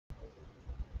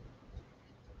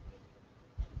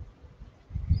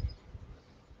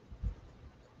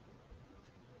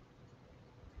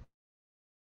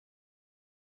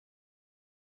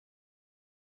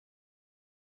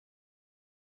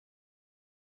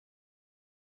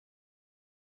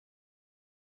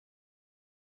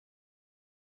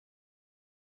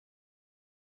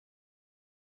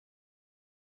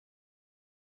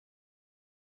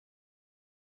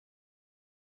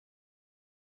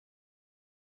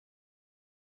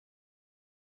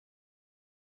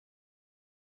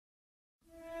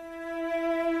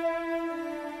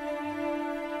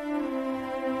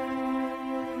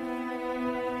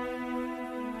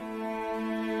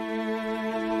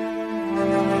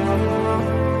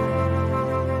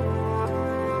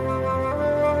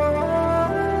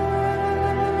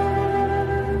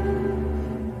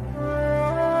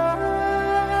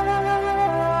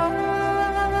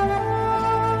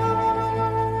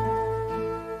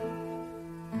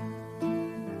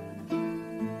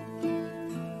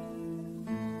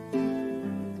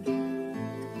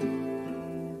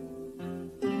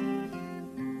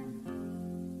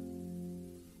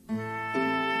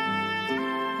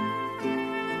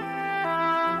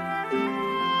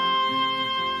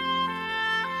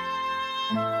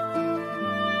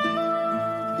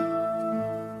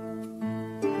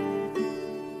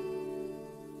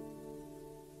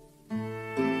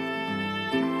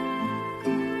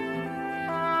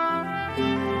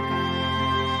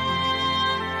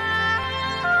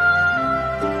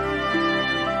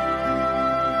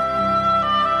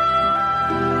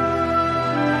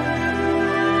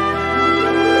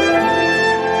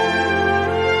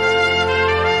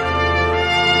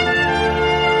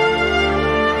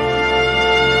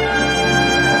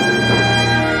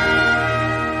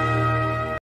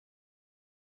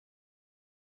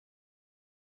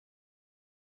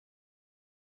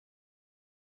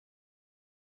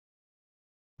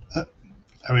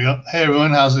There we go. Hey everyone,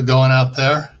 how's it going out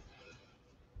there?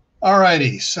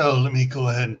 Alrighty, so let me go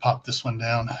ahead and pop this one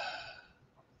down.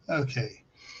 Okay,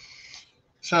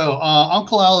 so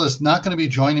Uncle Al is not going to be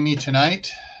joining me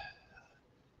tonight.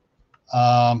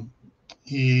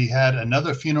 He had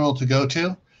another funeral to go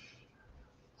to.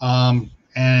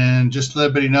 And just to let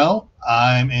everybody know,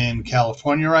 I'm in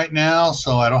California right now,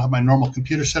 so I don't have my normal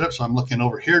computer set up, so I'm looking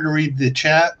over here to read the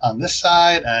chat on this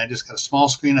side, and I just got a small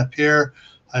screen up here.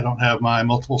 I don't have my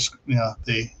multiple,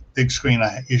 the big screen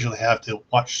I usually have to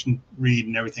watch and read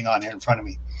and everything on here in front of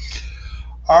me.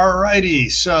 All righty,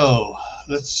 so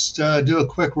let's do a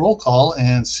quick roll call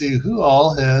and see who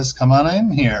all has come on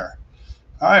in here.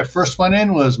 All right, first one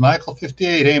in was Michael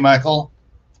 58. Hey, Michael.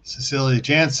 Cecilia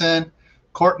Jansen.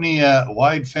 Courtney at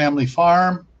Wide Family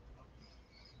Farm,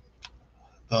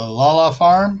 the Lala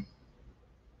Farm,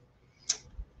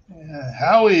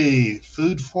 Howie,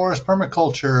 Food Forest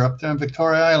Permaculture up there in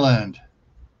Victoria Island.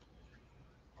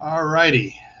 All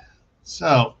righty,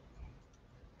 so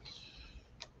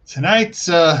tonight's,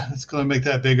 let's go and make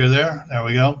that bigger there. There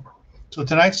we go. So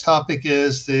tonight's topic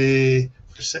is the,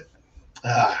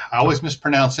 I always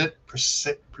mispronounce it,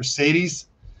 Perseids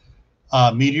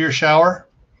Meteor Shower.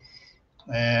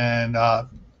 And the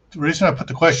reason I put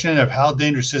the question in of how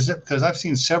dangerous is it, because I've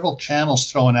seen several channels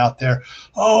throwing out there,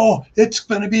 oh, it's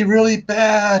going to be really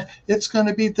bad. It's going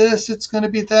to be this. It's going to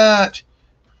be that.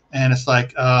 And it's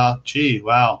like, gee,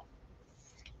 wow.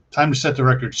 Time to set the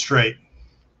record straight.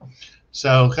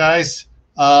 So, guys,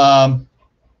 let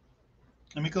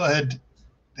me go ahead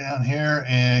down here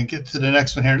and get to the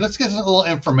next one here. Let's get a little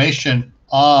information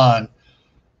on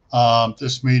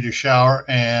this meteor shower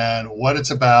and what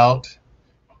it's about.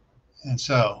 And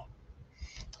so, all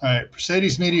right,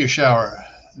 Perseids Meteor Shower.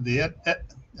 I'm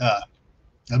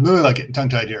really like getting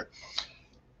tongue-tied here.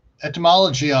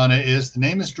 Etymology on it is the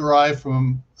name is derived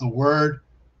from the word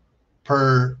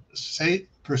Perseidi.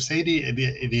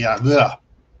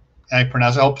 I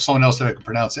pronounce it. I hope someone else that I can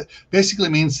pronounce it. Basically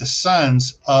means the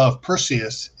sons of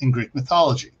Perseus in Greek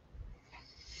mythology.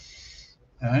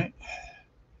 All right.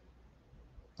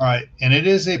 All right, and it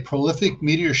is a prolific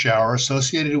meteor shower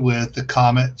associated with the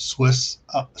comet Swift-Tuttle.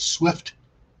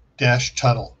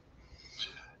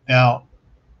 Now,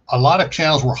 a lot of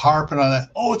channels were harping on that.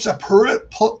 Oh, it's a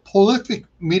prolific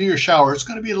meteor shower. It's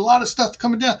going to be a lot of stuff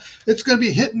coming down. It's going to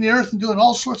be hitting the earth and doing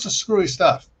all sorts of screwy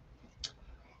stuff.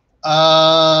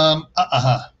 There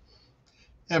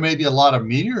may be a lot of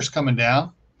meteors coming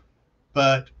down,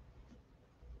 but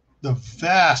the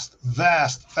vast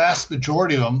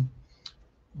majority of them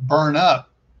burn up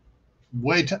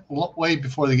way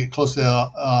before they get close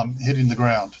to hitting the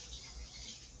ground.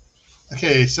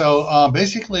 Okay, so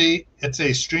basically it's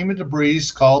a stream of debris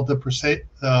called the Perseid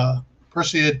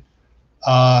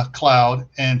cloud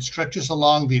and stretches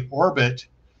along the orbit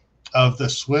of the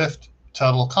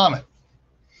Swift-Tuttle comet.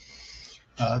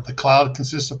 The cloud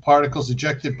consists of particles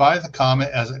ejected by the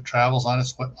comet as it travels on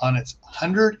its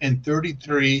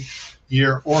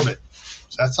 133-year orbit.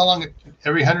 So that's how long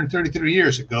every 133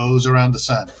 years it goes around the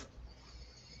sun.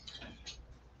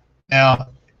 Now,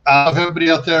 I don't know if everybody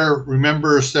out there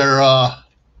remembers their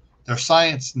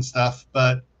science and stuff,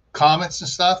 but comets and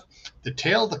stuff, the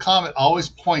tail of the comet always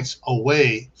points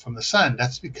away from the sun.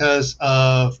 That's because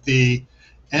of the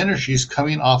energies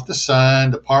coming off the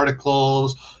sun, the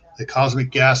particles, the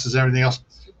cosmic gases, everything else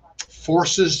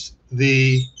forces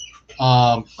the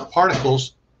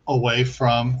particles away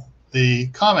from the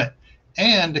comet.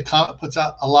 And the comet puts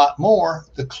out a lot more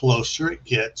the closer it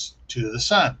gets to the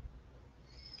sun.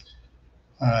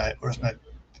 All right,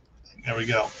 there we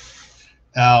go.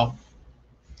 Now,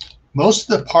 most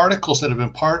of the particles that have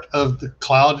been part of the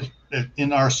cloud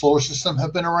in our solar system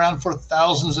have been around for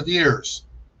thousands of years.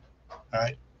 All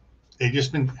right, they've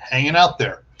just been hanging out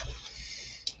there.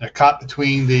 They're caught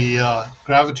between the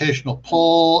gravitational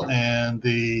pull and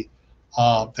the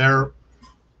their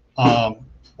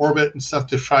orbit and stuff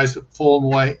that tries to pull them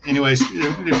away. Anyways,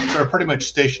 they're pretty much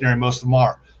stationary, most of them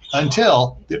are,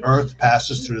 until the Earth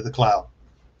passes through the cloud.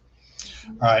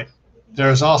 All right. There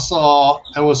was also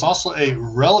a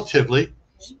relatively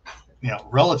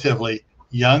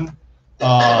young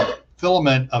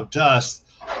filament of dust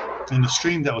in the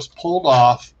stream that was pulled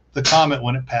off the comet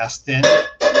when it passed in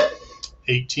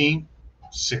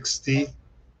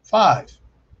 1865.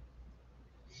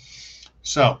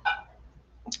 So,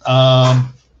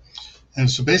 and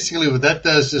so basically what that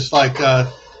does is like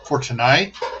for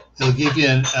tonight, it'll give you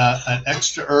an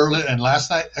extra early, and last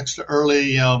night extra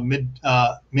early,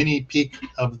 mini peak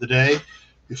of the day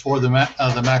before the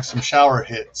maximum shower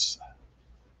hits.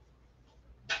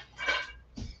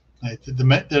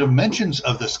 The dimensions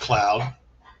of this cloud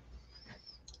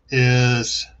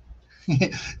is,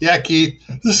 yeah, Keith,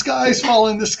 the sky's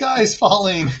falling, the sky's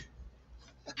falling.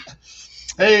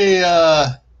 Hey,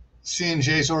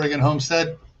 C&J's Oregon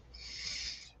Homestead.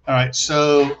 All right,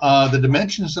 so the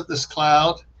dimensions of this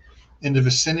cloud in the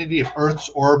vicinity of Earth's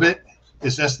orbit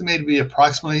is estimated to be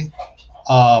approximately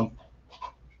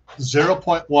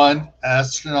 0.1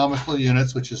 astronomical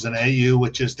units, which is an AU,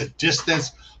 which is the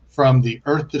distance from the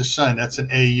Earth to the Sun. That's an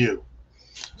AU.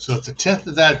 So it's a tenth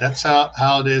of that. That's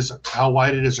how it is, how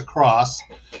wide it is across.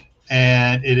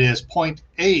 And it is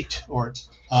 0.8 or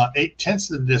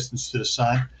 8/10 of the distance to the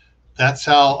Sun. That's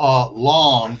how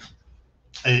long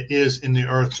it is in the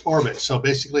Earth's orbit. So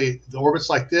basically, the orbit's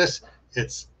like this.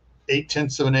 It's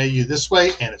 8/10 of an AU this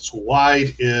way, and its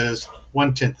wide is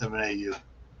 1/10 of an AU.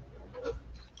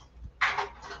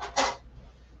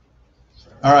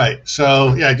 All right.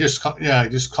 So yeah, just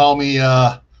call me.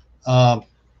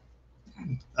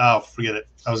 Oh, forget it.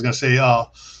 I was gonna say,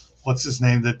 what's his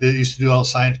name that they used to do all the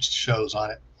science shows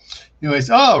on it. Anyways,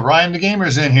 Ryan the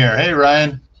Gamer's in here. Hey,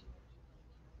 Ryan.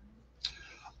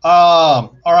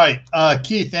 All right,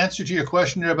 Keith. Answer to your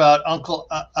question about Uncle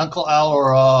Al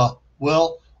or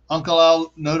Will. Uncle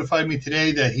Al notified me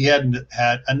today that he had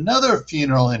another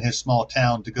funeral in his small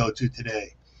town to go to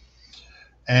today,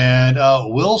 and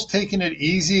Will's taking it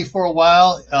easy for a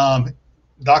while.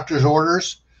 Doctor's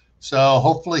orders, so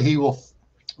hopefully he will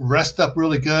rest up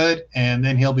really good, and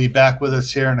then he'll be back with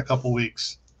us here in a couple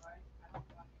weeks.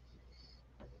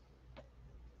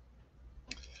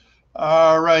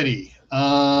 All righty.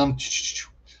 So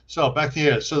back to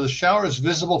here. So the shower is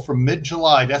visible from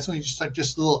mid-July. That's when you just like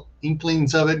just little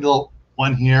inklings of it. Little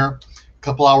one here, a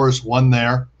couple hours, one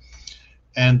there,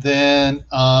 and then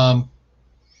and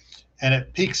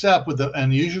it peaks up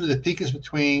and usually the peak is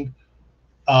between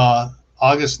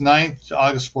August 9th to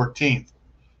August 14th.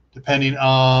 Depending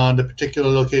on the particular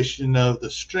location of the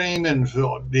stream and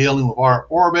dealing with our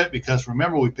orbit, because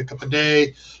remember, we pick up a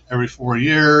day every 4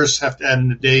 years, have to add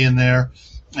in a day in there,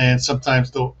 and sometimes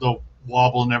they'll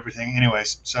wobble and everything.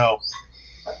 Anyways, so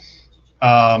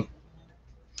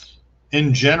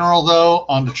in general, though,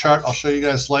 on the chart, I'll show you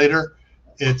guys later,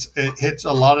 it hits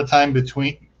a lot of time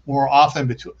more often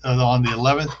on the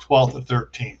 11th, 12th, or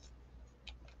 13th.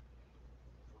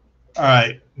 All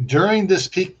right, during this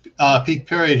peak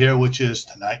period here, which is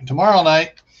tonight and tomorrow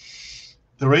night,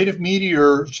 the rate of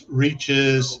meteors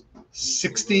reaches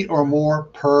 60 or more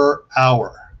per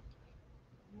hour.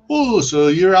 Ooh, so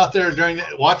you're out there during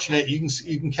watching it, you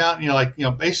can count,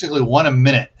 basically one a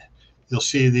minute. You'll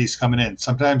see these coming in.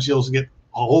 Sometimes you'll get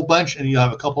a whole bunch, and you'll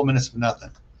have a couple minutes of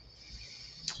nothing.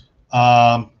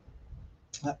 Now,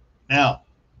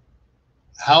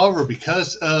 however,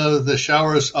 because of the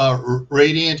showers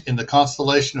radiant in the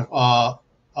constellation of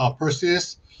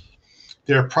Perseids,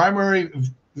 they're primarily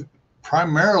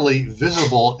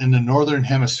visible in the northern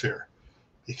hemisphere,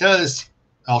 because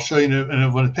I'll show you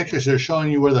in one of the pictures. They're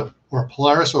showing you where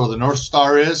Polaris or the North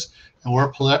Star is, and where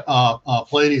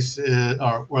Pleiades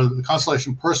or where the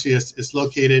constellation Perseids is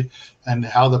located, and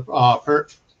how the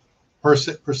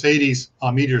Perseids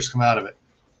meteors come out of it.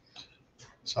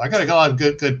 So I got a lot of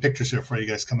good pictures here for you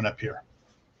guys coming up here.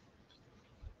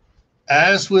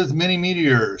 As with many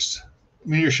meteor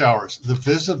showers, the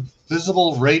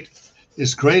visible rate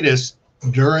is greatest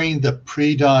during the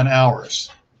pre-dawn hours.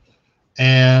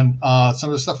 And some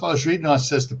of the stuff I was reading on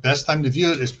says the best time to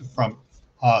view it is from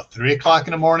 3 o'clock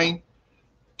in the morning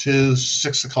to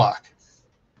 6 o'clock.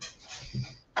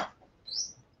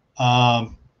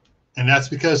 And that's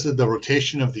because of the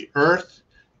rotation of the Earth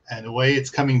and the way it's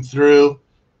coming through,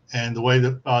 and the way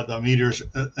that the meteors,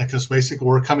 because basically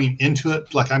we're coming into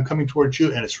it like I'm coming towards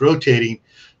you, and it's rotating.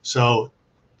 So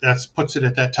that puts it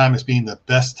at that time as being the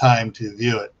best time to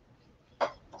view it.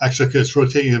 Actually, because it's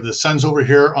rotating, the sun's over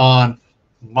here on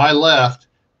my left,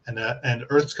 and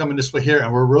Earth's coming this way here,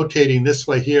 and we're rotating this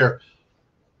way here.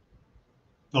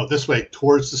 No, this way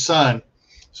towards the sun.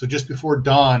 So just before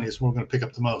dawn is when we're going to pick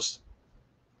up the most.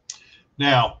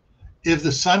 Now, if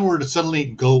the sun were to suddenly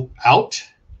go out,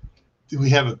 we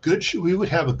would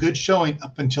have a good showing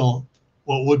up until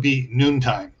what would be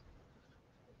noontime.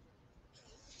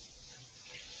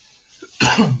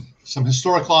 Some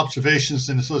historical observations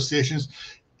and associations.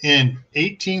 In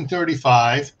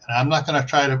 1835, and I'm not going to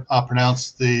try to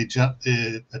pronounce the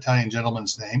Italian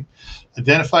gentleman's name,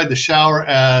 identified the shower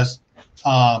as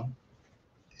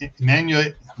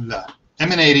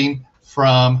emanating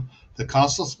from the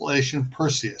constellation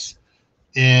Perseids.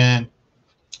 In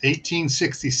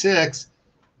 1866,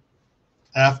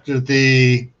 after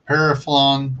the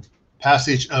peripheral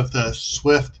passage of the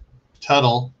Swift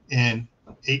Tuttle in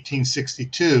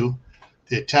 1862,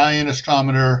 the Italian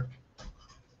astronomer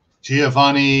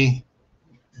Giovanni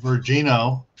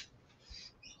Virginio,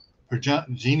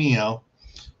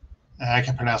 I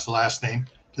can pronounce the last name,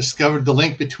 discovered the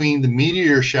link between the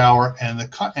meteor shower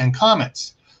and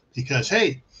comets. Because,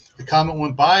 hey, the comet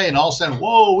went by and all of a sudden,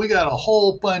 whoa, we got a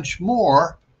whole bunch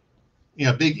more,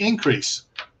 big increase.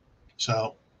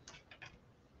 So,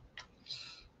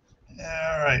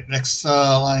 all right, next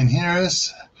line here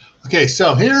is, okay,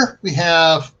 so here we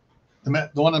have the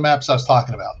one of the maps I was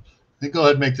talking about. Let me go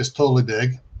ahead and make this totally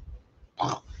big.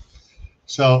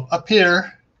 So up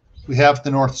here, we have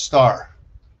the North Star.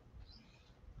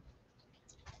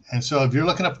 And so if you're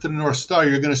looking up to the North Star,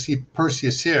 you're going to see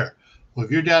Perseus here. Well,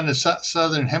 if you're down in the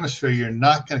southern hemisphere, you're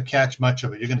not going to catch much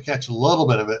of it. You're going to catch a little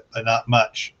bit of it, but not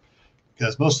much,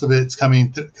 because most of it's coming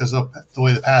because of the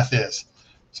way the path is.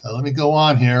 So let me go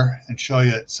on here and show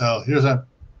you it. So here's a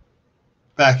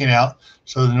backing out.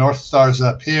 So the North Star is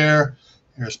up here.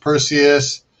 Here's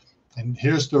Perseus. And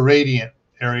here's the radiant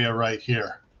area right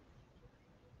here.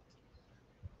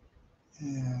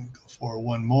 And go for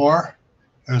one more.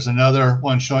 There's another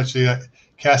one showing. So you got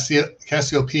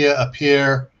Cassiopeia up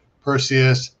here,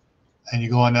 Perseus, and you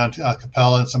go on down to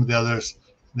Capella and some of the others.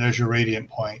 And there's your radiant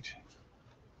point.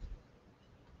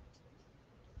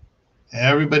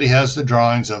 Everybody has the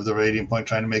drawings of the radiant point,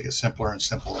 trying to make it simpler and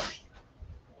simpler.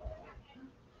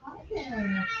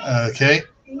 Okay,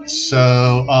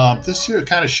 so this here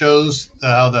kind of shows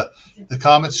how the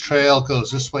comet's trail goes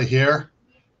this way here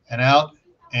and out,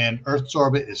 and Earth's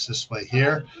orbit is this way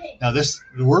here. Now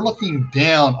we're looking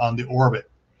down on the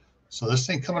orbit. So this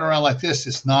thing coming around like this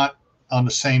is not on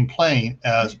the same plane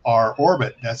as our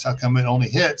orbit. That's how come it only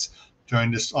hits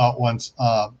during this one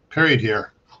period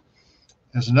here.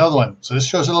 There's another one. So this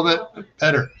shows a little bit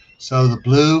better. So the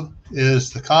blue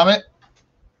is the comet,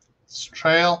 its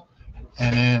trail,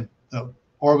 and then the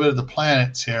orbit of the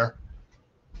planets here,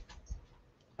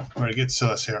 where it gets to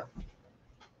us here.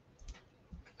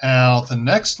 Now the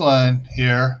next one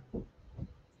here,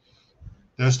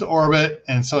 there's the orbit,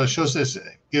 and so it shows this, it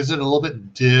gives it a little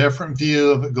bit different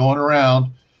view of it going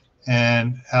around,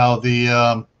 and how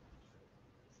the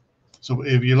so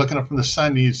if you're looking up from the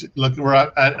sun, we're looking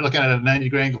at a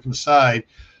 90-degree angle from the side.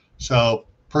 So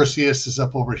Perseus is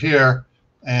up over here,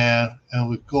 and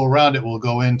we go around it, we'll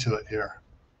go into it here.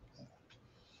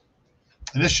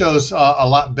 And this shows a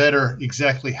lot better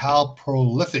exactly how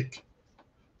prolific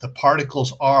the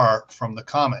particles are from the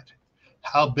comet.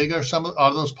 How big are some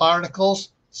of those particles?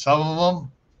 Some of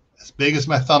them as big as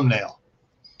my thumbnail.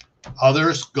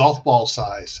 Others golf ball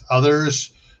size.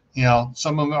 Others,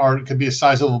 some of them could be the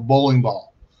size of a bowling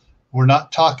ball. We're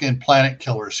not talking planet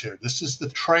killers here. This is the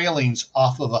trailings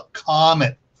off of a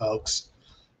comet, folks,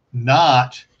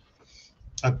 not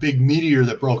a big meteor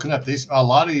that broken up. A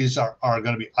lot of these are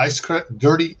going to be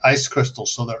dirty ice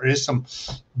crystals. So there is some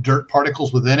dirt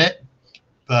particles within it,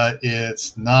 but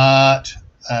it's not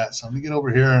that. So let me get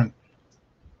over here and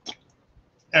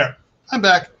there. I'm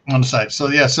back on the side. So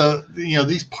yeah, so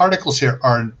these particles here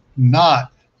are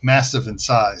not massive in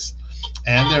size,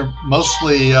 and they're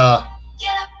mostly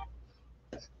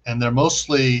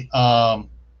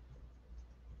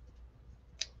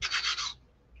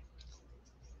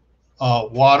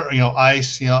water,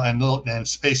 ice, and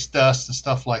space dust and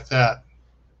stuff like that.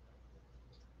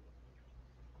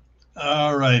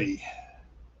 All righty.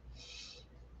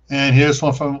 And here's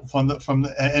one from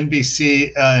the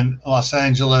NBC in Los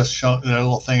Angeles, showing a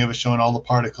little thing of it showing all the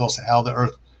particles and how the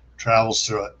Earth travels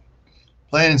through it.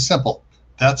 Plain and simple.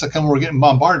 That's how come we're getting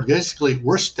bombarded. Basically,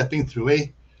 we're stepping through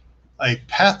a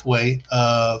pathway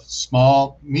of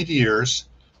small meteors,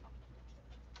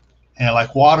 and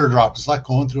like water drops. It's like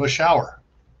going through a shower.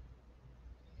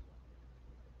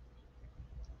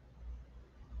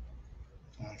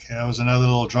 Okay, that was another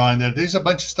little drawing there. There's a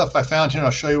bunch of stuff I found here, and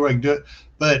I'll show you where I can do it.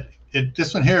 But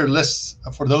this one here lists,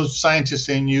 for those scientists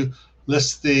in you,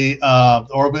 lists the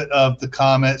orbit of the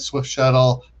comet, Swift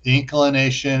shuttle, the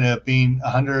inclination of being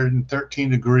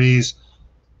 113 degrees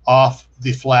off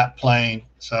the flat plane.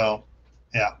 So,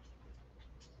 yeah.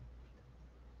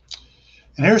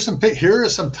 And here are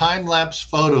some time-lapse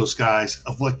photos, guys,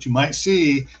 of what you might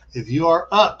see if you are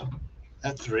up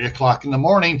at 3 o'clock in the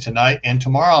morning tonight and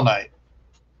tomorrow night.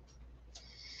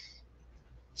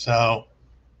 So,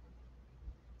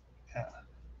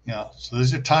 yeah, so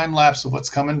these are time-lapse of what's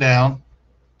coming down.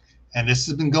 And this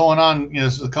has been going on,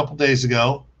 this was a couple days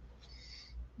ago.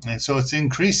 And so it's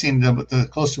increasing the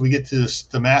closer we get to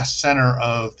the mass center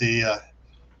of the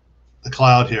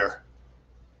cloud here.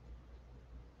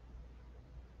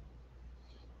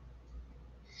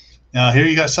 Now here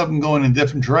you got something going in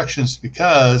different directions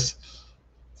because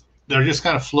they're just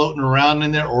kind of floating around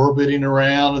in there, orbiting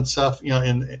around and stuff,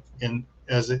 in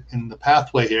the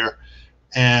pathway here.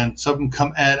 And some of them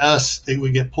come at us, they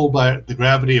would get pulled by the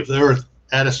gravity of the Earth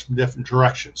at us from different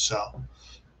directions. So,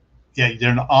 yeah,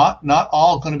 they're not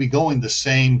all going to be going the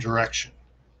same direction,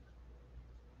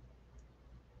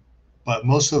 but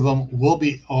most of them will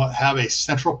have a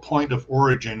central point of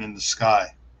origin in the sky.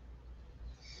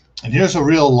 And here's a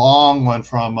real long one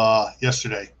from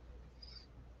yesterday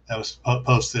that was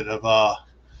posted of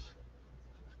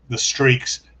the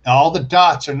streaks. Now, all the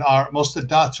dots most of the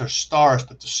dots are stars,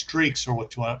 but the streaks are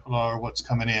what's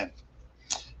coming in.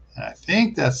 And I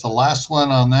think that's the last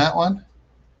one on that one.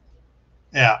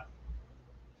 Yeah.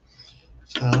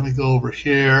 So let me go over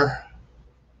here,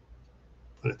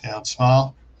 put it down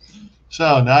small.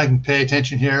 So now I can pay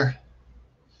attention here.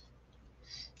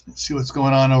 Let's see what's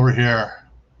going on over here.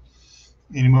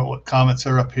 Any more what comments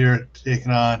are up here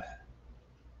taking on?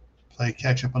 Play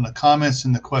catch up on the comments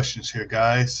and the questions here,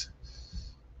 guys.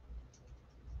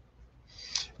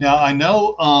 Now I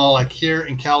know, like here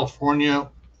in California,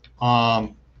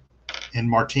 in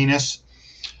Martinez,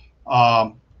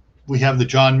 we have the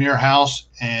John Muir House,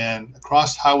 and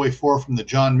across Highway 4 from the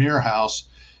John Muir House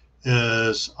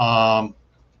is I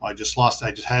just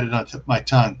had it on the tip of my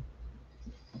tongue.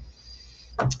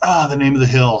 The name of the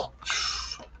hill.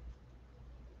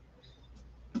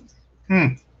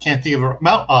 Can't think of it.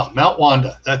 Mount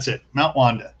Wanda. That's it. Mount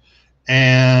Wanda.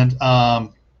 And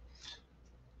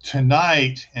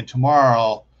tonight and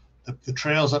tomorrow, the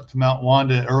trails up to Mount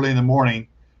Wanda early in the morning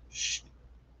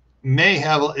may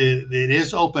have it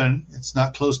is open. It's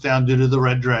not closed down due to the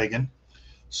Red Dragon.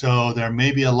 So there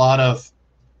may be a lot of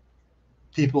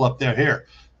people up there here.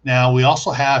 Now we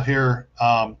also have here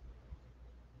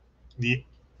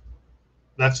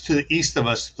that's to the east of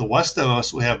us. The west of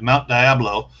us, we have Mount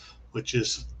Diablo, which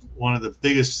is one of the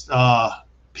biggest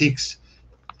peaks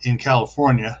in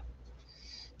California,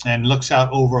 and looks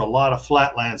out over a lot of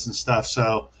flatlands and stuff.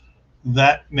 So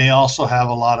that may also have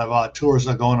a lot of tours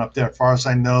that are going up there. As far as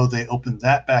I know, they opened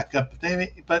that back up,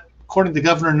 but according to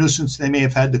Governor Newsom, they may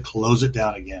have had to close it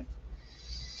down again.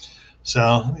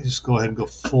 So let me just go ahead and go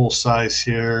full size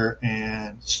here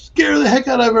and scare the heck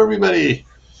out of everybody.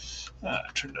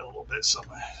 Turn down a little bit. So,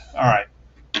 all right.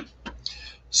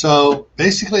 So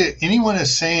basically, anyone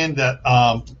is saying that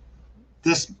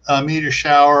this meteor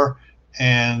shower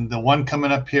and the one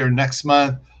coming up here next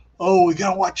month, oh, we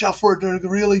got to watch out for it. They're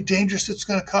really dangerous. It's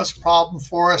going to cause a problem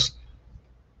for us.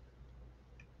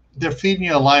 They're feeding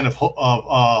you a line of hokey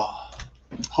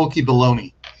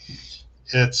baloney.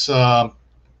 It's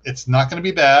not going to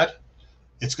be bad.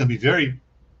 It's going to be very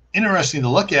interesting to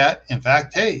look at. In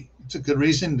fact, hey, it's a good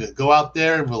reason to go out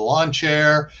there with a lawn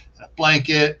chair and a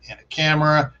blanket and a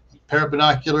camera, and a pair of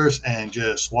binoculars, and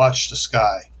just watch the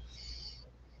sky.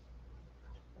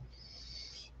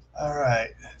 All right.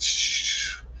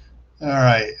 All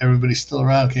right. Everybody's still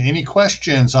around. Okay. Any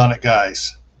questions on it,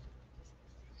 guys?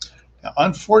 Now,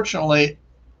 unfortunately,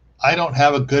 I don't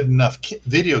have a good enough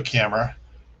video camera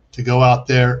to go out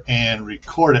there and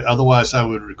record it. Otherwise, I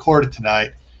would record it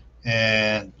tonight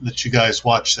and let you guys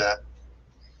watch that.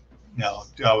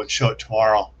 I would show it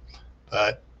tomorrow.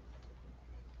 But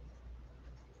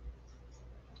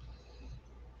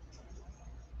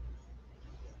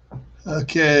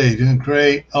okay, doing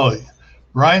great. Oh,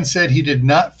 Ryan said he did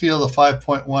not feel the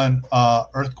 5.1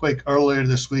 earthquake earlier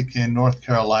this week in North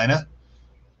Carolina.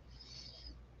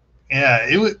 Yeah,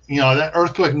 it was, that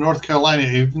earthquake in North Carolina,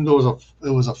 even though it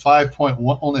was a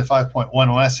 5.1, only a 5.1. When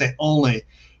I say only,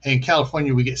 hey, in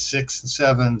California we get 6 and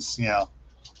 7s,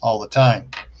 all the time.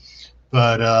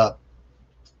 But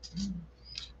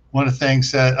one of the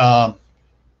things that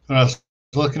when I was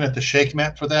looking at the shake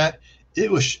map for that,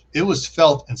 it was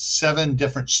felt in 7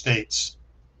 different states.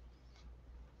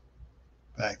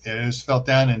 Back there, it was felt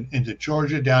down into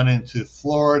Georgia, down into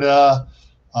Florida,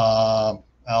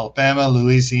 Alabama,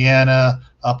 Louisiana,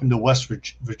 up into West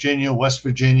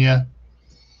Virginia.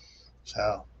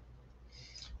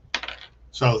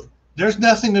 So there's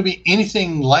nothing to be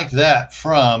anything like that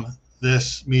from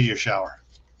this meteor shower.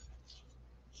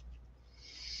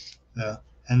 Yeah,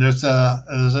 and there's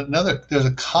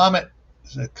a comet,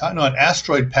 an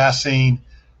asteroid passing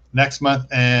next month,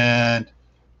 and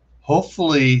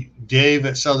hopefully Dave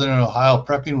at Southern Ohio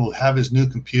Prepping will have his new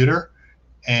computer,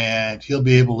 and he'll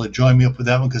be able to join me up with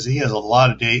that one because he has a lot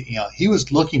of data. He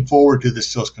was looking forward to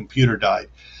this till his computer died.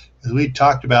 As we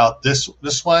talked about this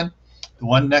one, the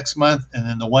one next month, and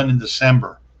then the one in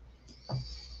December.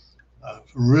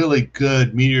 Really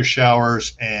good meteor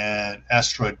showers and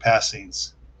asteroid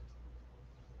passings.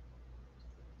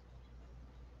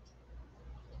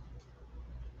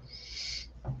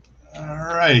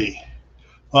 righty.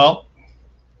 Well,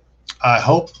 I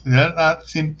hope don't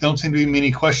seem to be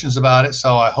many questions about it.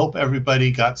 So I hope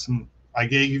everybody got some. I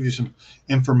gave you some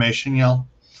information.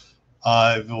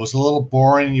 If it was a little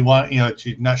boring, you want, if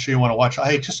you're not sure you want to watch,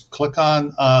 hey, just click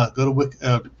on, go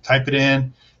to type it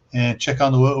in, and check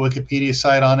on the Wikipedia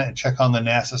site on it, and check on the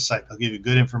NASA site. They'll give you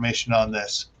good information on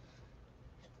this.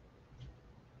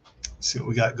 Let's see what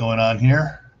we got going on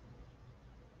here.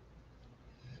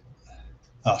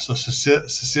 Oh, so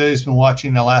Cecilia's been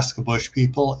watching Alaska Bush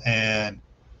People, and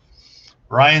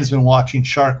Ryan's been watching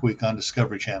Shark Week on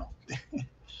Discovery Channel.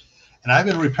 And I've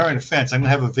been repairing a fence. I'm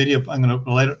going to have a video. I'm going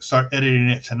to later start editing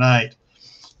it tonight.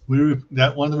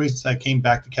 That one of the reasons I came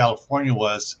back to California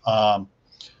was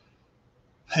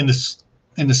in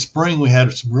the spring we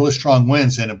had some really strong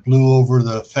winds, and it blew over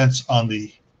the fence on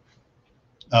the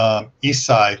east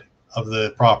side of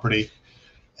the property.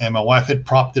 And my wife had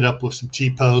propped it up with some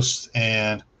T-posts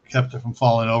and kept it from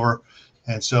falling over.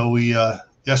 And so we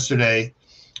yesterday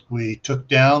we took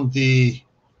down the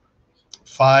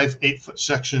 5 8-foot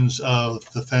sections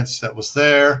of the fence that was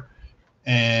there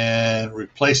and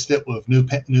replaced it with new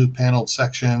paneled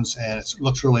sections, and it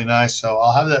looks really nice. So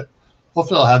I'll have that.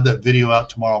 Hopefully, I'll have that video out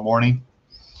tomorrow morning.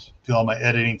 Do all my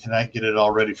editing tonight, get it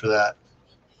all ready for that.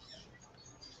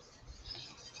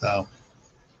 So.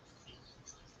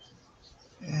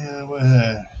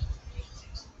 Yeah,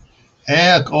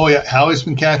 and oh yeah, Howie's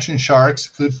been catching sharks.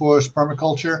 Food Forest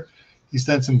Permaculture. He's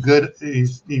done some good.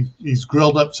 He's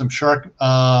grilled up some shark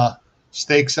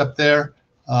steaks up there.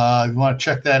 If you want to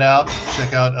check that out,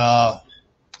 check out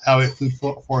Howie at Food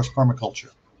Forest Permaculture.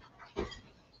 All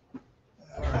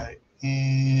right,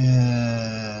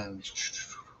 and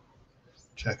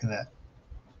checking that.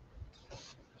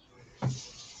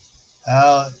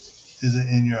 How is it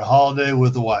in your holiday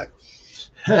with the wife?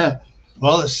 Well,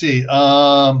 let's see.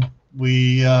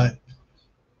 We've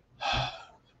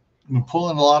been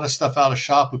pulling a lot of stuff out of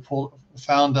shop. We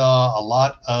found a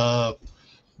lot of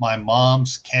my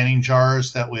mom's canning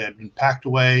jars that we had been packed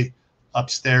away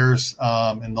upstairs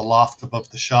in the loft above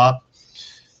the shop,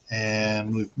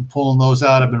 and we've been pulling those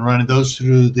out. I've been running those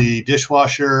through the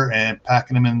dishwasher and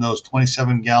packing them in those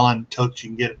 27-gallon totes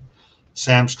you can get at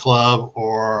Sam's Club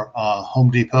or Home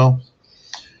Depot.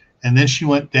 And then she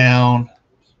went down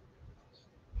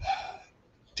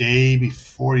day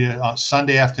before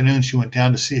Sunday afternoon. She went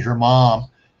down to see her mom.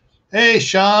 Hey,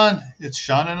 Sean, it's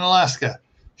Sean in Alaska.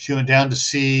 She went down to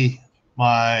see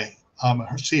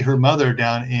her mother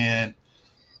down in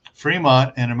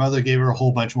Fremont, and her mother gave her a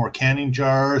whole bunch more canning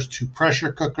jars, 2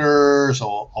 pressure cookers, a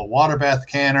water bath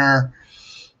canner,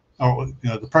 or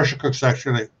the pressure cookers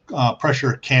actually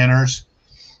pressure canners.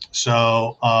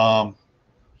 So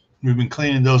we've been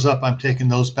cleaning those up. I'm taking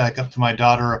those back up to my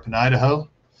daughter up in Idaho.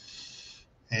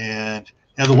 And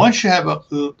the ones should have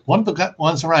one of the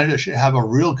ones around here should have a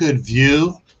real good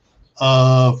view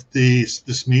of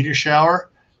this meteor shower.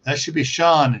 That should be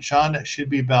Sean, and Sean, that should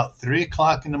be about 3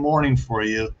 o'clock in the morning for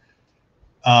you,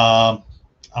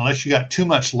 unless you got too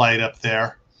much light up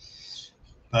there.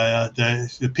 But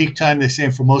the peak time they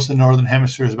say for most of the northern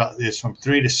hemisphere is from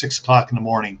 3 to 6 o'clock in the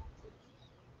morning.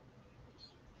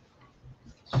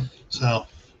 So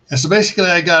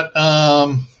basically, I got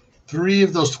 3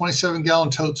 of those 27-gallon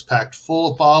totes packed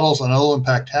full of bottles, another one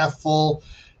packed half full,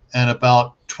 and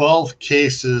about 12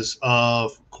 cases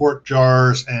of quart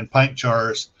jars and pint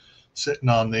jars sitting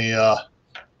on the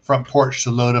front porch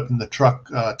to load up in the truck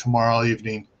tomorrow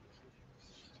evening.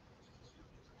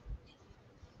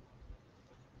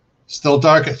 Still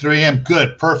dark at 3 a.m.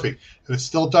 Good, perfect. If it's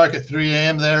still dark at 3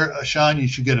 a.m. there, Sean, you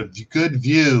should get a good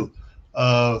view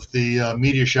of the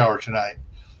meteor shower tonight.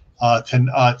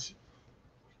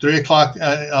 3 o'clock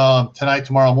tonight,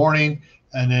 tomorrow morning,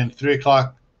 and then 3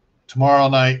 o'clock tomorrow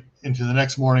night into the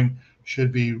next morning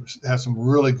should have some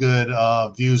really good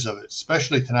views of it,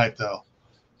 especially tonight, though,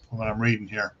 from what I'm reading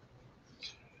here.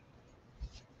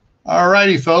 All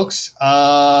righty, folks.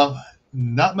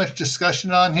 Not much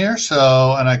discussion on here,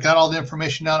 and I got all the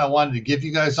information down I wanted to give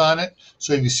you guys on it.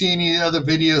 So if you see any other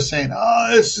videos saying, "Oh,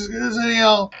 this is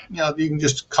you can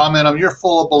just comment on. You're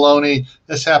full of baloney.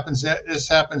 This happens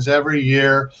every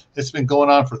year. It's been going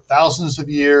on for thousands of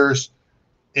years.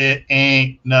 It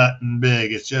ain't nothing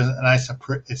big. It's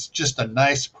just a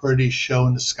nice, pretty show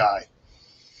in the sky."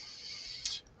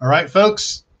 All right,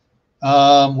 folks.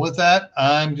 With that,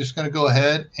 I'm just going to go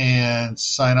ahead and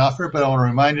sign off here, but I want to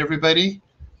remind everybody,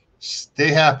 stay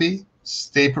happy,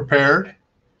 stay prepared,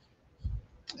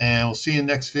 and we'll see you in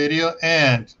the next video.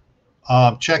 And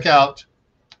check out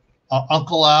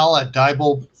Uncle Al at Die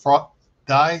Bullfrog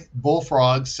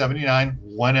 79,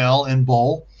 1L in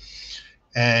Bull.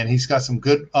 and he's got some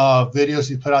good videos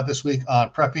he put out this week on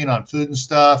prepping, on food and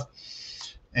stuff.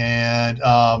 And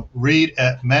Reed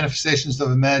at Manifestations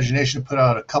of Imagination put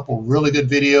out a couple really good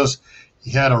videos.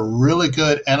 He had a really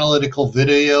good analytical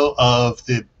video of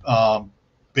the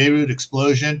Beirut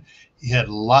explosion. He had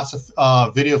lots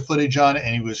of video footage on it,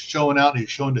 and he was showing out. He was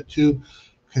showing the two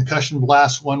concussion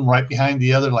blasts, one right behind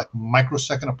the other, like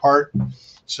microsecond apart.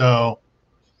 So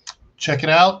check it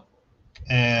out,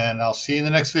 and I'll see you in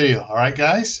the next video. All right,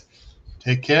 guys,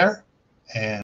 take care, and